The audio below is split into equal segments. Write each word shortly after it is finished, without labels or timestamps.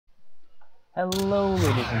Hello,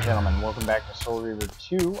 ladies and gentlemen. Welcome back to Light Reaver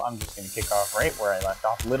 2. I'm just going to kick off right where I left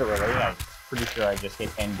off. Literally, I'm pretty sure I just hit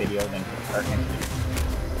end video, then hit start next video.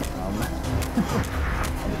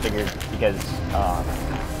 I just figured because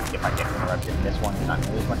if I get interrupted in this one, it's not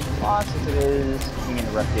nearly as much of a loss as it is being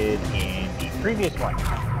interrupted in the previous one.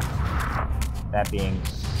 That being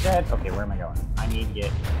said, okay, where am I going? I need to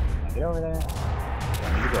get. Can I get over there? Do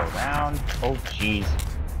I need to go around? Oh, jeez.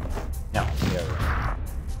 No, get over there.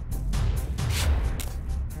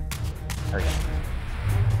 Hurry up.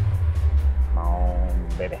 Come on,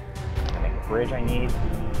 baby. Can I make the bridge I need?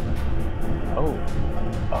 Oh.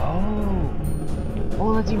 Oh!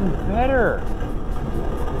 Oh, that's even better!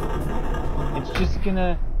 It's just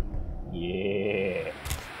gonna... Yeah!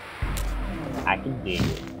 I can dig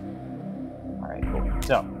it. Alright, cool.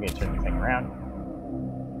 So, I'm gonna turn the thing around.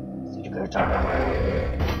 See you go top.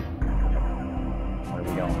 Where are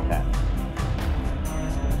we going with that?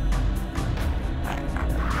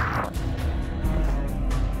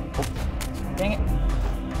 Dang it!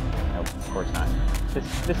 Nope, of course not.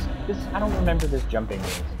 This, I don't remember this jumping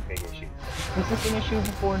being such a big issue. Was this an issue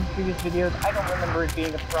before in previous videos? I don't remember it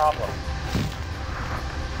being a problem.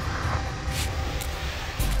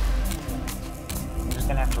 I'm just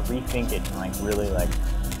gonna have to rethink it and like really like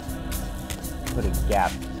put a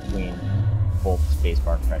gap between both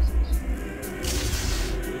spacebar presses.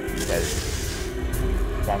 Because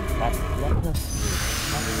that's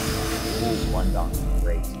one's on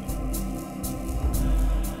great.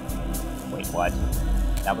 Wait, what?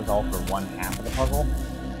 That was all for one half of the puzzle?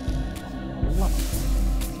 What?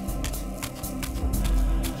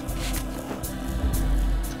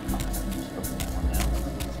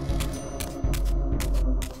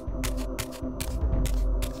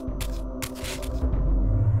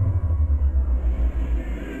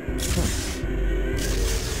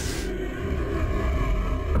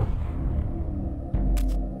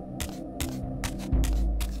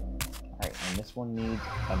 This one needs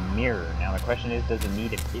a mirror. Now the question is, does it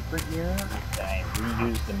need a different mirror? Did I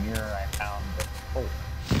reuse the mirror I found before?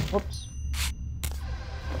 Whoops.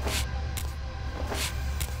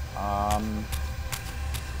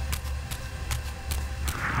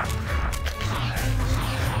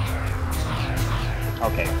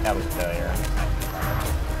 Okay, that was the error.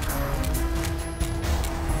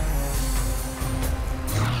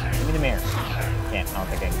 Give me the mirror. Can't. I don't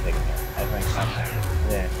think I can take a mirror. I think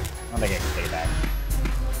yeah. I don't think I can take it back.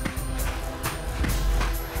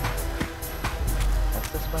 What's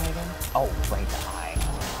this one again? Oh, right, the eye.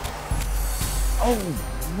 Oh,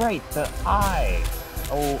 right, the eye.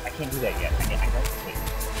 Oh, I can't do that yet. I got to wait.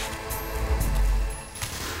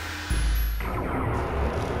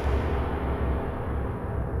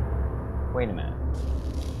 Wait a minute.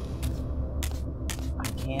 I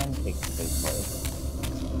can take the faceplate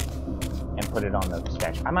and put it on the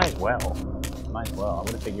statue. I might as well. Might as well. I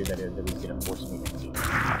would have figured that it was at least going to force me to eat.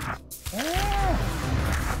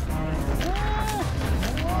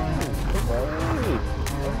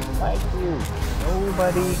 Nobody likes you.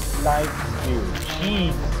 Nobody likes you.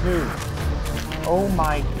 Jesus. Oh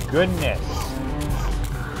my goodness.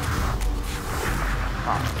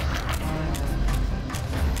 Huh.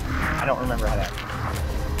 I don't remember how that. I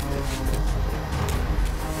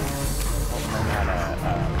don't remember how to.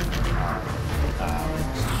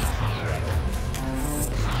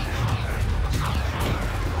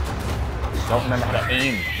 Don't remember how to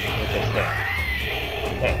aim with this thing.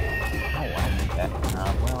 Okay. Oh, I need that.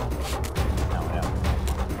 Well, no, I don't.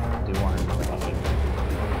 Do want to do that aim.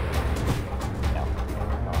 No.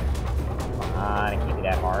 Come on, it can't be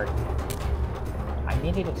that hard. I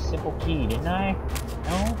needed a simple key, didn't I?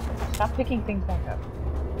 No? Stop picking things back up.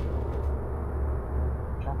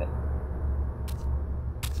 Drop it.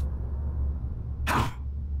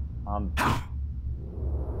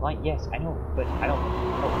 Like, yes, I know, but I don't.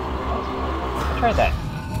 Oh, try that.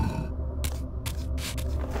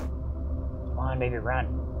 Come on, baby, run.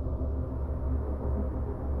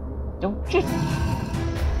 Don't just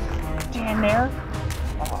stand there.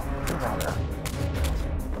 Oh, brother.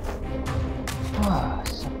 Oh,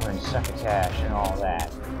 suffering succotash and all that.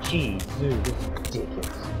 Jeez, dude, this is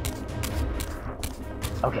ridiculous.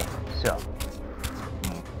 Okay, so.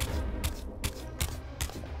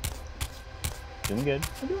 Doing good.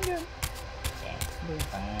 I'm doing good. Yeah, I'm doing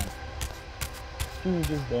fine. Dude,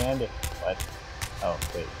 just damned it. What? Oh,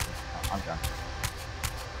 wait. Oh, I'm drunk.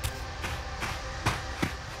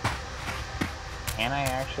 Can I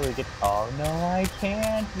actually get... Oh, no, I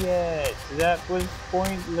can't yet. That was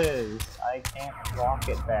pointless. I can't walk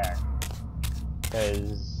it back.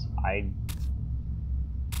 Because I...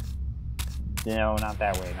 No, not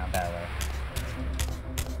that way, not that way.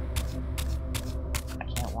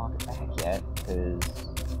 because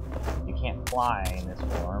you can't fly in this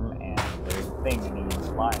form, and there's a thing that needs to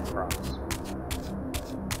fly across.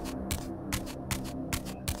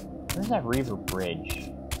 Where's that Reaver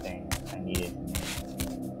bridge thing I needed?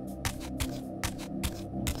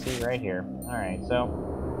 Let's see, right here. Alright, so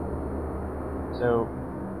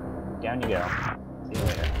down you go. See you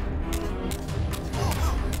later.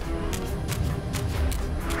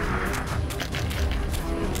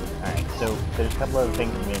 Alright, so there's a couple other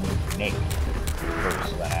things we need to make first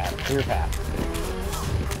so that I have a clear path.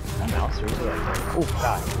 Oh no, seriously, like that. Oh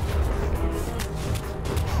god.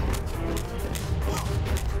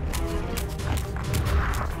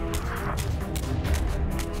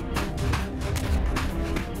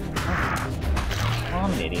 Oh,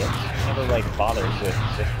 I'm an idiot. I never like bothered with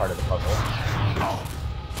this part of the puzzle.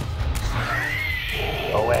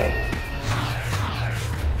 Go away.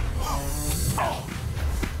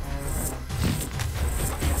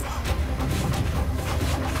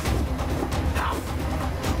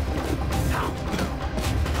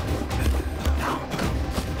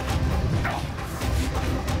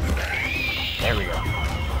 There we go.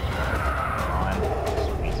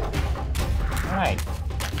 Alright.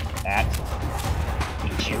 That.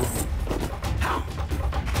 Eat you.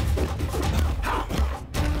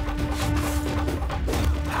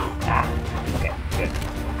 Ah. Okay, good.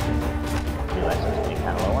 Realized I was getting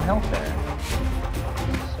kind of low on health there.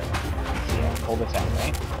 So, yeah, pull this out,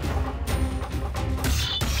 right?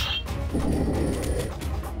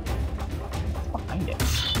 What's behind it?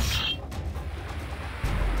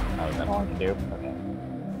 Oh, is that all I can do? Okay.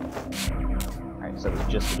 Alright, so it's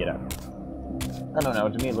just to get up. I don't know,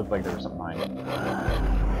 to me it looked like there was something behind it.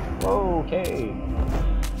 Okay.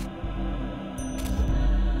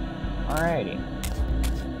 Alrighty.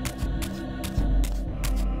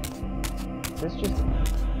 This just...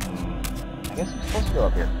 I guess I'm supposed to go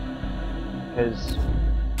up here. Because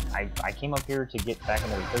I came up here to get back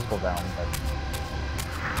into the physical realm, but...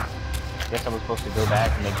 I guess I was supposed to go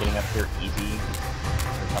back and make getting up here easy.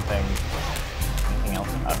 Or something. Anything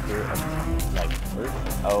else up here? Like,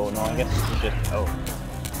 oh, no, I guess this is just... Oh.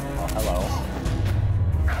 Oh, hello.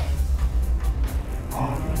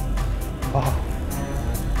 Oh.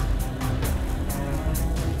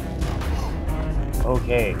 Oh.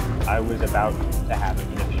 Okay, I was about to have a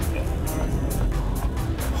connection fit.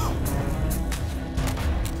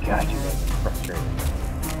 God, you guys are frustrating.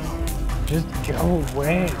 Just go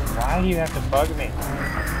away. Why do you have to bug me?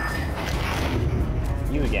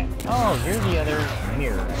 You again. Oh, you're the other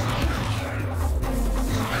mirror.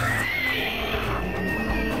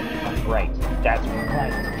 That's right. That's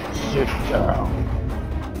right. Sit down.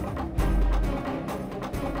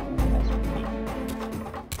 That's right.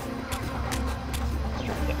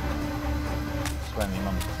 Straight there. Swear me,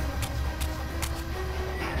 mum.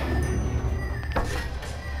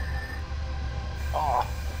 Oh.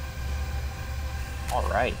 All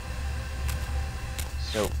right.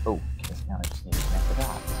 So, oh. Now I just need to connect the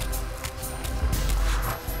dots.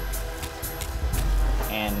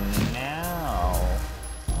 And now...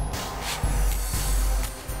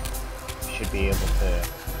 should be able to...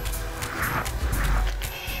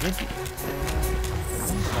 Should be...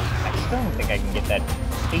 I still don't think I can get that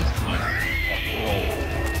face piece. That little...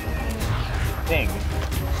 thing.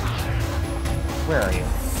 Where are you?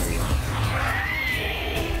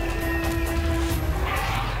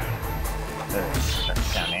 There you are. Starting to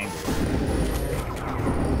sound angry.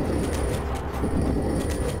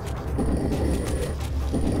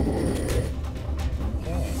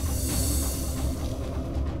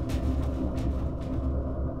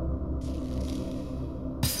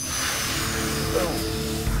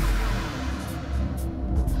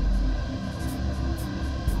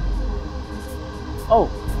 Oh,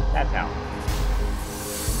 that's how.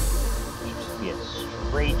 It should just be a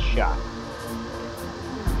straight shot.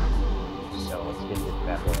 So let's get this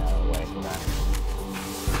bad boy out of the way.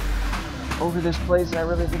 Over this place, and I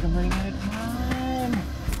really think I'm running out of time.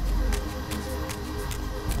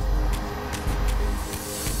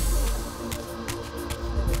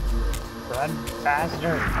 Run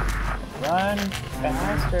faster! Run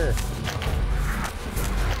faster!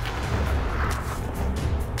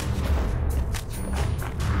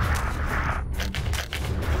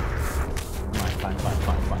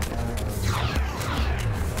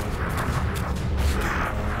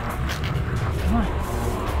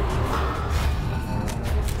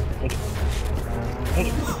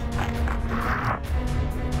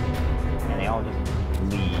 And they all just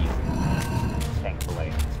leave, thankfully.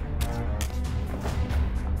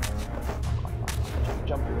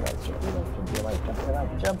 Jump for your life, jump for your life, jump for your life, jump for your life,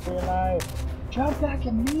 jump for your life! Jump like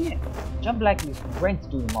you mean it! Jump like your friends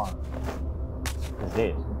do tomorrow. This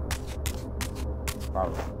is.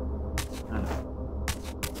 Probably. I don't know.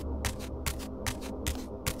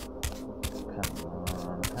 Come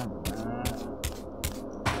on.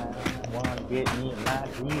 I wanna get me a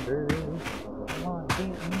Light Reaver. I wanna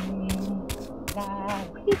get me a Light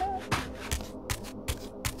Reaver.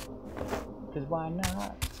 Cause why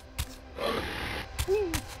not?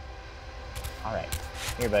 Alright.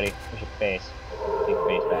 Here, buddy. Here's your face. Take your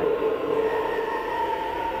face back.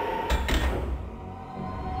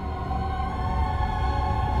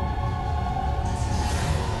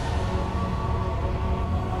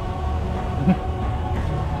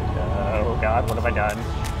 Oh god, what have I done?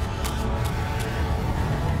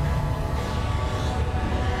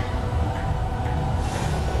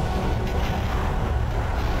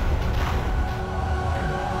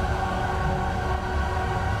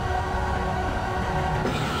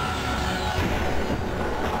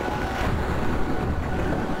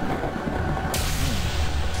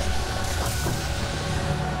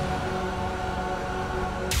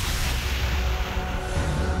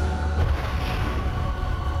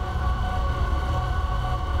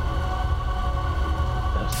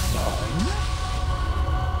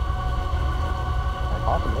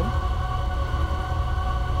 Possibly.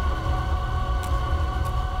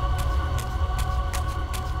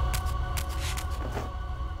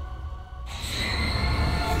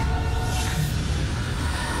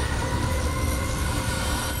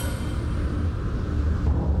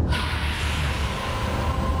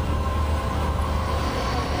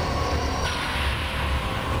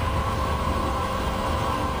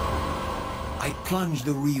 I plunged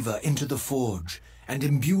the Reaver into the forge and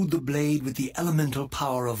imbued the blade with the elemental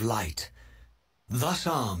power of light. Thus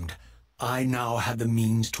armed, I now had the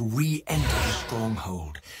means to re-enter the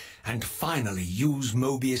stronghold and finally use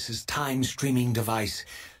Mobius's time-streaming device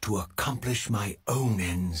to accomplish my own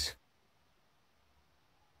ends.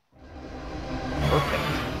 Perfect.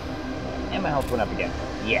 And my health went up again.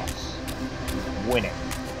 Yes. Winning.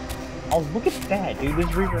 Oh, look at that, dude.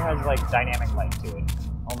 This Reaver has, like, dynamic light to it.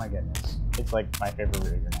 Oh my goodness. It's, like, my favorite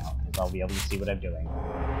Reaver now, because I'll be able to see what I'm doing.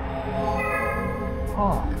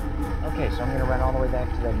 Oh. Okay, so I'm gonna run all the way back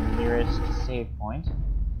to the nearest save point.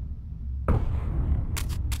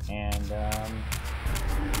 And,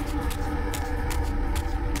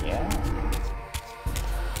 yeah.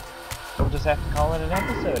 We'll just have to call it an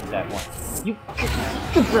episode at that point. You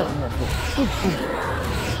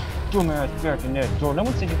dumbass back in that door. No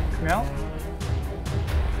one said you could come out.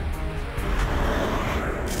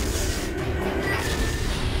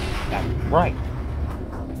 That's right.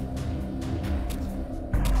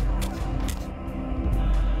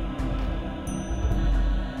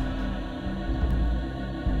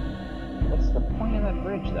 What's the point of that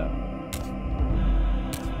bridge, though?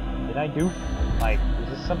 Did I do? Like, is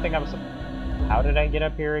this something I was... How did I get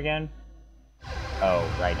up here again? Oh,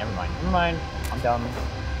 right, never mind. Never mind. I'm dumb.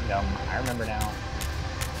 I'm dumb. I remember now.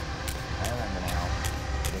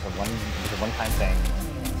 It was a one-time thing.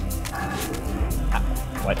 Ah,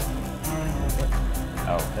 what?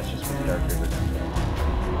 Oh, that's just what the Dark Reaver does.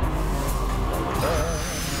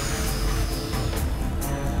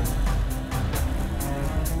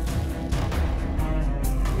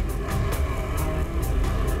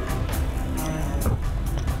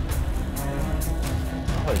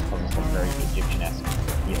 Oh, these puzzles look very Egyptian-esque.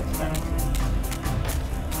 Yes, then.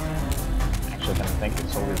 Actually, come to think that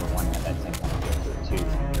Soul Reaver 1 had that same kind of feel to it too.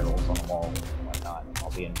 Murals on the wall and whatnot,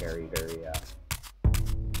 all being very, very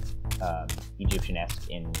Egyptian-esque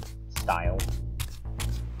in style.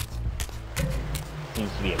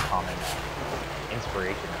 Seems to be a common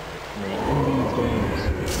inspiration of these games.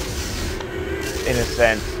 In a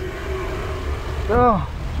sense. Oh,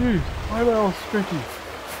 jeez, my mouth's sticky.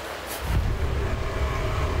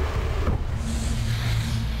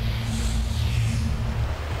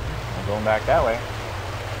 I'm going back that way.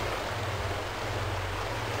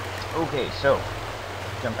 Okay, so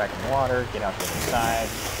jump back in the water, get out the other side.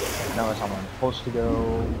 I know that's not where I'm supposed to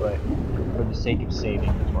go, but for the sake of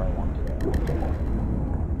saving, that's where I want to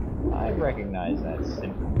go. I recognize that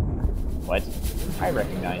symbol. What? I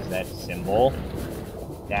recognize that symbol.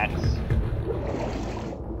 That's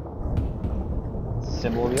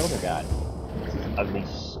symbol of the Elder God. His ugly,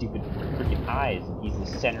 stupid, freaking eyes, and he's the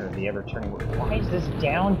center of the ever-turning world. Why is this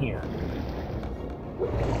down here?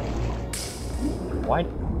 What?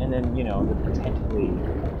 And then, you know, the pretentedly,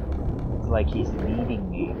 it's like he's leading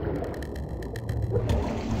me.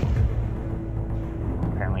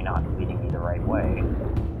 Apparently not leading me the right way.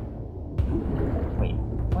 Wait,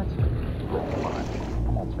 what? Oh, come on.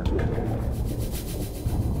 I'm alternative.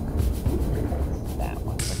 That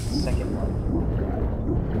one, like the second one.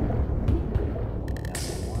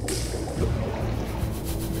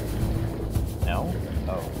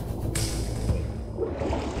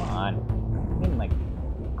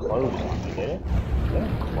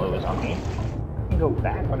 close on me. I can go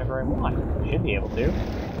back whenever I want. I should be able to.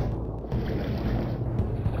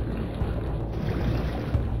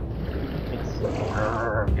 It's...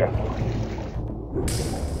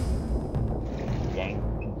 dang,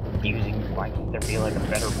 confusing. Why can't there be like a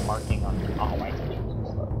better marking on... Oh, I can choose this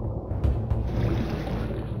stuff.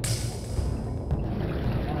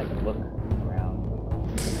 Can I look around?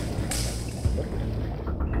 Can I look?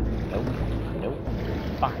 Nope. Nope.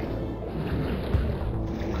 Fine.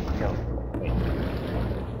 Go. Wait.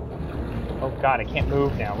 Oh god, I can't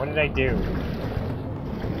move now. What did I do?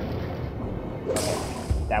 Okay.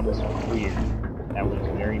 That was weird. That was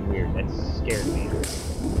very weird. That scared me.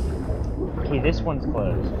 Okay, this one's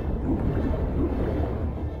closed.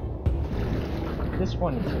 This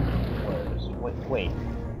one's closed. Wait.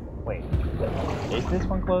 Is this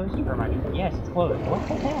one closed? Or am I... Yes, it's closed. What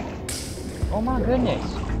the heck? Oh my goodness.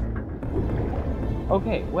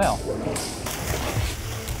 Okay, well.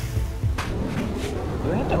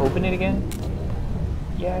 Do I have to open it again?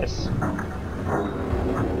 Yes.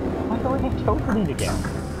 Why do I have to open it again?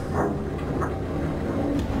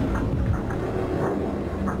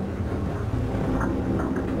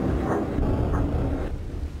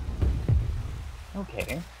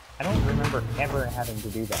 Okay. I don't remember ever having to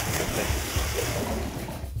do that. But...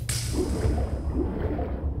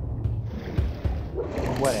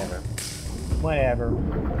 Whatever. Whatever. I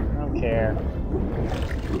don't care.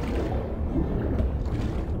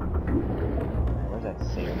 Where's that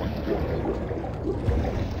save one?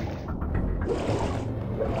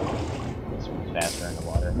 This one's faster in the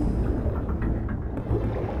water.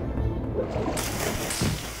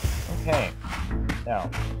 Okay. So.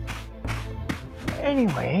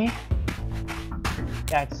 Anyway,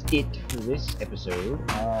 that's it for this episode.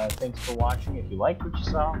 Thanks for watching. If you liked what you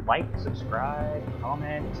saw, like, subscribe,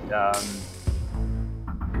 comment.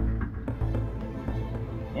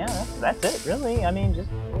 Yeah, that's it, really. I mean, just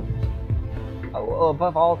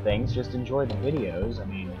above all things, just enjoy the videos. I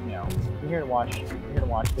mean, you know, you're here to watch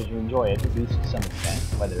because you enjoy it, at least to some extent.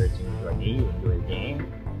 Whether it's you enjoy me, you enjoy the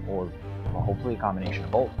game, or well, hopefully a combination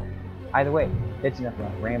of both. Either way, it's enough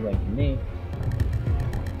about rambling from me.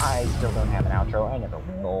 I still don't have an outro. I never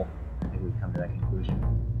will. I think we've come to that conclusion.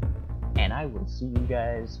 And I will see you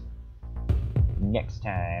guys next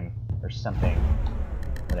time, or something.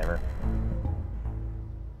 Whatever.